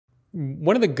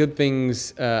One of the good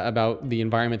things about the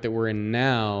environment that we're in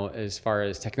now, as far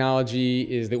as technology,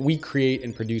 is that we create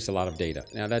and produce a lot of data.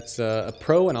 Now, that's a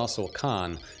pro and also a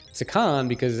con. It's a con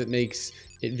because it makes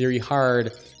it very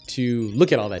hard to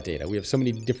look at all that data. We have so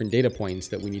many different data points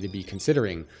that we need to be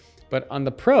considering. But on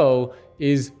the pro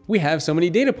is we have so many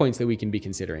data points that we can be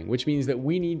considering, which means that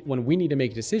when we need to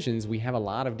make decisions, we have a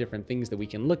lot of different things that we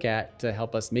can look at to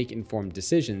help us make informed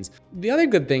decisions. The other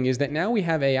good thing is that now we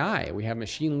have AI, we have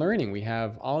machine learning, we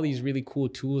have all these really cool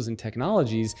tools and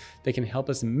technologies that can help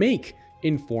us make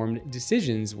informed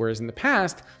decisions, whereas in the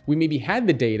past, we maybe had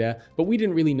the data, but we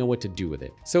didn't really know what to do with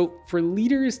it. So for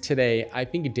leaders today, I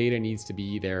think data needs to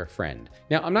be their friend.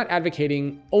 Now, I'm not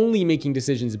advocating only making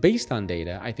decisions based on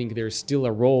data. I think there's still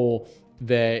a role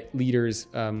that leaders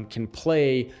can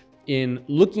play in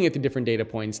looking at the different data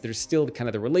points. There's still kind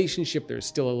of the relationship. There's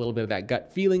still a little bit of that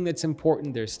gut feeling that's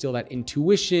important. There's still that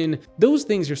intuition. Those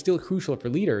things are still crucial for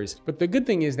leaders. But the good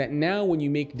thing is that now when you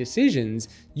make decisions,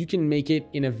 you can make it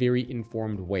in a very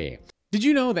informed way. Did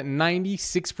you know that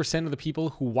 96% of the people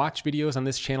who watch videos on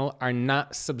this channel are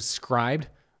not subscribed?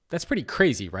 That's pretty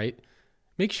crazy, right?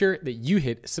 Make sure that you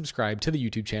hit subscribe to the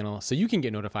YouTube channel so you can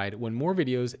get notified when more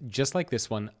videos just like this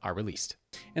one are released.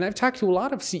 And I've talked to a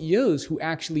lot of CEOs who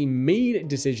actually made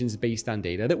decisions based on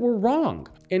data that were wrong.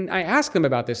 And I ask them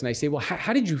about this and I say, well,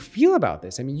 how did you feel about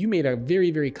this? I mean, you made a very,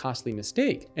 very costly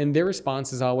mistake. And their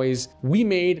response is always, we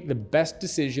made the best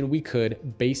decision we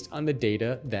could based on the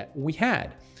data that we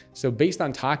had. So based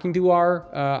on talking to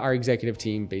our executive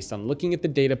team, based on looking at the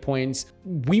data points,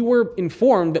 we were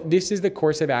informed that this is the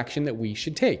course of action that we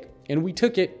should take. And we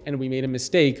took it and we made a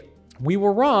mistake. We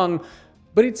were wrong,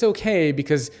 but it's okay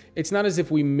because it's not as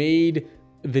if we made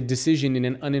the decision in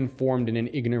an uninformed and an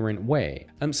ignorant way.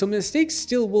 So mistakes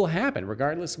still will happen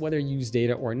regardless whether you use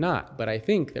data or not. But I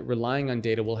think that relying on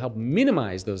data will help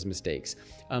minimize those mistakes,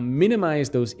 minimize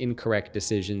those incorrect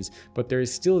decisions. But there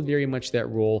is still very much that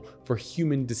role for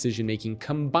human decision making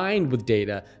combined with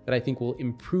data that I think will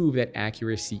improve that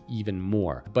accuracy even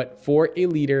more. But for a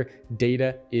leader,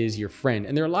 data is your friend.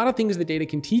 And there are a lot of things that data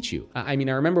can teach you. I mean,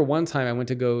 I remember one time I went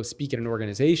to go speak at an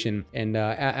organization, and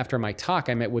after my talk,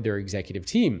 I met with their executive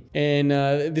team. And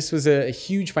this was a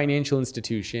huge financial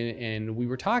institution, and we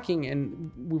were talking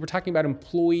about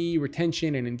employee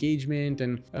retention and engagement.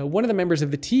 And one of the members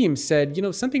of the team said, you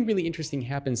know, something really interesting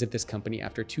happens at this company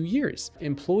after 2 years.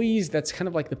 Employees, that's kind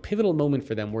of like the pivotal moment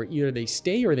for them where either they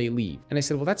stay or they leave. And I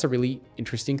said, well, that's a really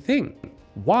interesting thing.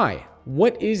 Why?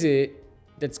 What is it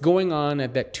that's going on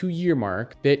at that 2-year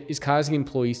mark that is causing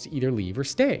employees to either leave or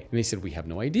stay? And they said, we have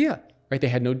no idea. Right? They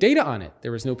had no data on it.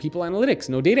 There was no people analytics,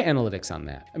 no data analytics on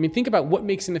that. I mean, think about what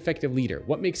makes an effective leader,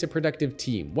 what makes a productive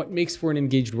team, what makes for an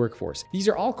engaged workforce. These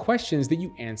are all questions that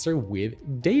you answer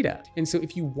with data. And so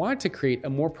if you want to create a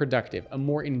more productive, a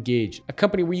more engaged, a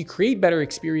company where you create better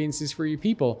experiences for your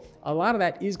people, a lot of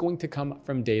that is going to come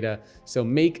from data. So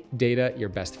make data your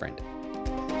best friend.